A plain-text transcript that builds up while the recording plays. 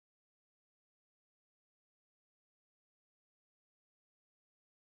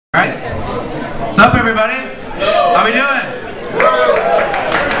up, everybody? How we doing?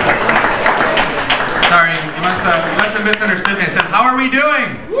 Sorry, you must have misunderstood me. I said, how are we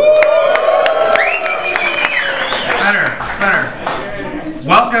doing? Better.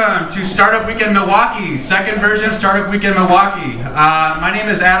 Welcome to Startup Weekend Milwaukee, second version of Startup Weekend Milwaukee. My name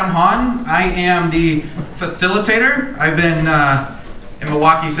is Adam Hahn. I am the facilitator. I've been in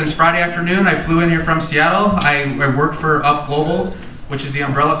Milwaukee since Friday afternoon. I flew in here from Seattle. I work for Up Global, which is the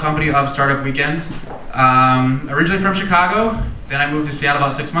umbrella company of Startup Weekend. Originally from Chicago, then I moved to Seattle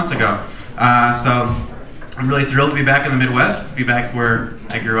about 6 months ago. So I'm really thrilled to be back in the Midwest, to be back where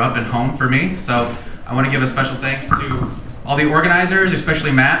I grew up and home for me. So I want to give a special thanks to all the organizers,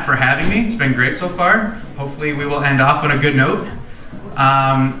 especially Matt, for having me. It's been great so far. Hopefully we will end off on a good note.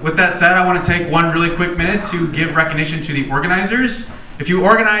 With that said, I want to take one really quick minute to give recognition to the organizers. If you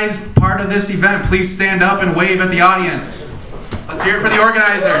organize part of this event, please stand up and wave at the audience. Let's hear it for the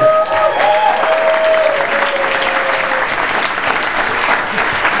organizers.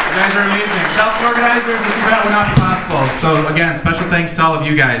 You guys are amazing. Without the organizers, this event would not be possible. So again, special thanks to all of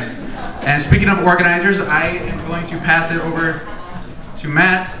you guys. And speaking of organizers, I am going to pass it over to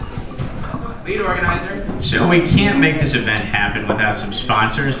Matt, lead organizer. So we can't make this event happen without some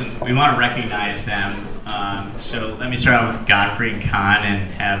sponsors, and we want to recognize them. So let me start out with Godfrey and Con and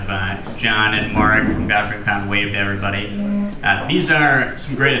have John and Mark from Godfrey and Con wave to everybody. These are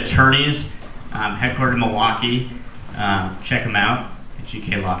some great attorneys, headquartered in Milwaukee. Check them out at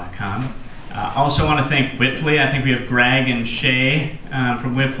gklaw.com. Also want to thank Whitfley. I think we have Greg and Shay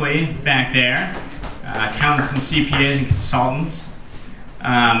from Whitfley back there. Accountants and CPAs and consultants.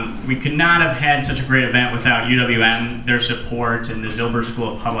 We could not have had such a great event without UWM, their support, and the Zilber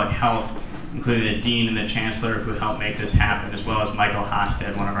School of Public Health, including the Dean and the Chancellor who helped make this happen, as well as Michael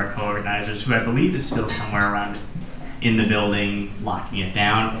Hosted, one of our co-organizers, who I believe is still somewhere around in the building locking it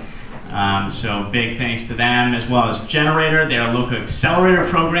down. So big thanks to them, as well as Generator, their local accelerator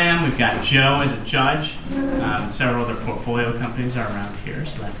program. We've got Joe as a judge. Several other portfolio companies are around here,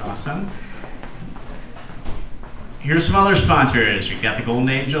 so that's awesome. Here's some other sponsors. We've got the Golden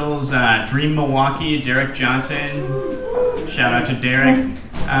Angels, Dream Milwaukee, Derek Johnson. Shout out to Derek.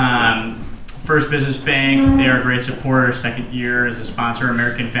 First Business Bank, they're a great supporter, second year as a sponsor.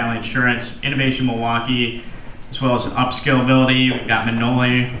 American Family Insurance, Innovation Milwaukee, as well as Upscalability. We've got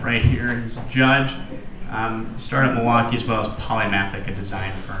Manoli right here as a judge. Startup Milwaukee, as well as Polymathic, a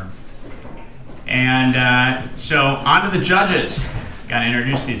design firm. And so on to the judges. Got to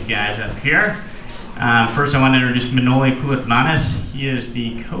introduce these guys up here. First, I want to introduce Manoli Kulitmanis. He is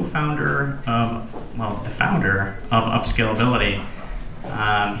the co-founder of, well, the founder of Upscalability.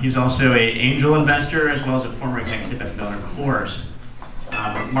 He's also an angel investor as well as a former executive at Miller Coors.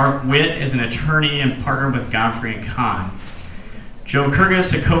 Mark Witt is an attorney and partner with Godfrey and Con. Joe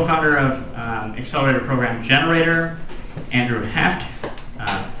Kurgis, a co-founder of accelerator program Generator. Andrew Heft,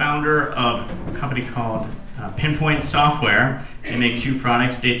 founder of a company called Pinpoint Software. They make two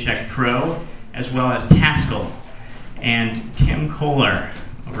products, DateCheck Pro, as well as Taskle. And Tim Kohler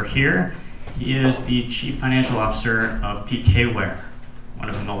over here, he is the Chief Financial Officer of PKware, one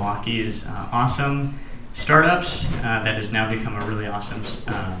of Milwaukee's awesome startups that has now become a really awesome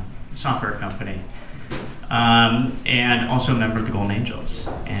software company. And also a member of the Golden Angels.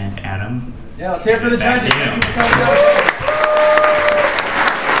 And Adam. Yeah, let's hear it for the judges.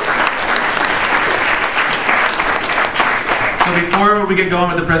 So before we get going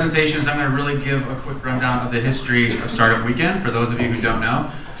with the presentations, I'm going to really give a quick rundown of the history of Startup Weekend, for those of you who don't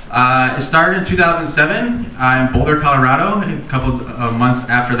know. It started in 2007 in Boulder, Colorado. A couple of months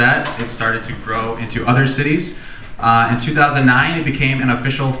after that, it started to grow into other cities. In 2009, it became an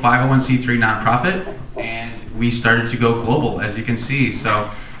official 501c3 nonprofit, and we started to go global, as you can see. So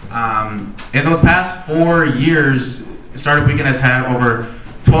in those past 4 years, Startup Weekend has had over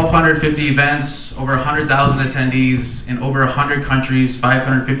 1,250 events, over 100,000 attendees in over 100 countries,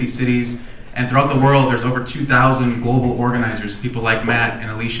 550 cities. And throughout the world, there's over 2,000 global organizers, people like Matt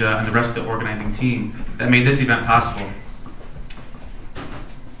and Alicia and the rest of the organizing team that made this event possible.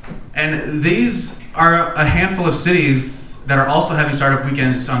 And these are a handful of cities that are also having startup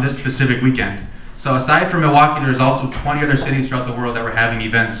weekends on this specific weekend. So aside from Milwaukee, there's also 20 other cities throughout the world that were having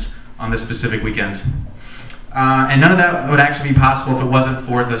events on this specific weekend. And none of that would actually be possible if it wasn't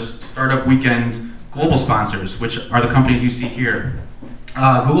for the Startup Weekend global sponsors, which are the companies you see here.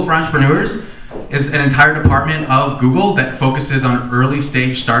 Google for Entrepreneurs is an entire department of Google that focuses on early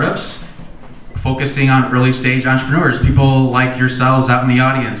stage startups, focusing on early stage entrepreneurs, people like yourselves out in the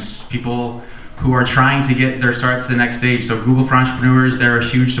audience, people who are trying to get their start to the next stage. So Google for Entrepreneurs, they're a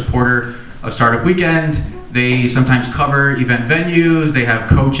huge supporter of Startup Weekend. They sometimes cover event venues. They have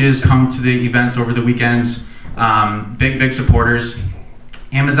coaches come to the events over the weekends. Big supporters.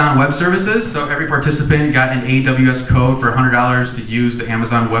 Amazon Web Services. So every participant got an AWS code for $100 to use the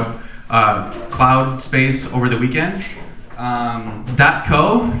Amazon Web cloud space over the weekend.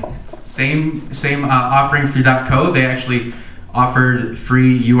 .co, same offering through .co. They actually offered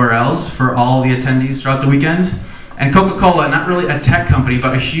free URLs for all the attendees throughout the weekend. And Coca-Cola, not really a tech company,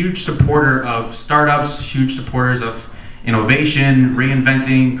 but a huge supporter of startups, huge supporters of innovation,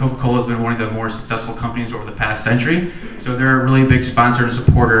 reinventing. Coca-Cola has been one of the more successful companies over the past century. So they're a really big sponsor and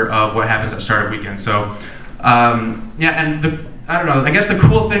supporter of what happens at Startup Weekend. So yeah, and I don't know, I guess the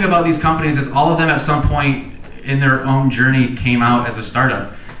cool thing about these companies is all of them at some point in their own journey came out as a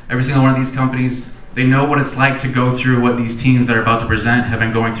startup. Every single one of these companies, they know what it's like to go through what these teams that are about to present have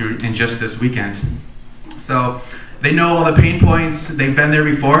been going through in just this weekend. So they know all the pain points, they've been there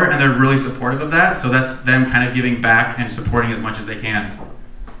before, and they're really supportive of that. So that's them kind of giving back and supporting as much as they can.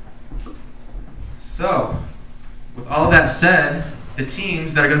 So, with all of that said, the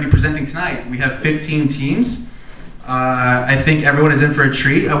teams that are going to be presenting tonight, we have 15 teams. I think everyone is in for a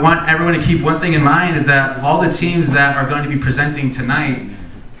treat. I want everyone to keep one thing in mind, is that all the teams that are going to be presenting tonight,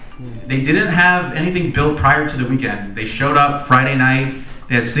 they didn't have anything built prior to the weekend. They showed up Friday night.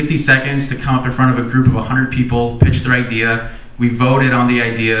 They had 60 seconds to come up in front of a group of 100 people, pitch their idea. We voted on the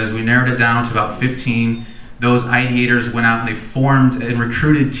ideas. We narrowed it down to about 15. Those ideators went out and they formed and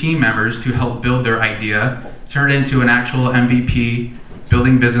recruited team members to help build their idea, turn it into an actual MVP,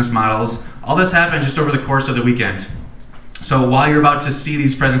 building business models. All this happened just over the course of the weekend. So while you're about to see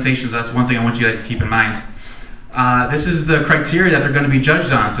these presentations, that's one thing I want you guys to keep in mind. This is the criteria that they're going to be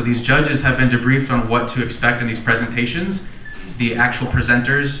judged on. So these judges have been debriefed on what to expect in these presentations. The actual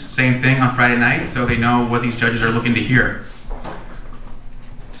presenters, same thing on Friday night, so they know what these judges are looking to hear.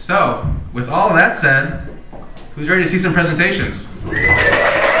 So, with all of that said, who's ready to see some presentations?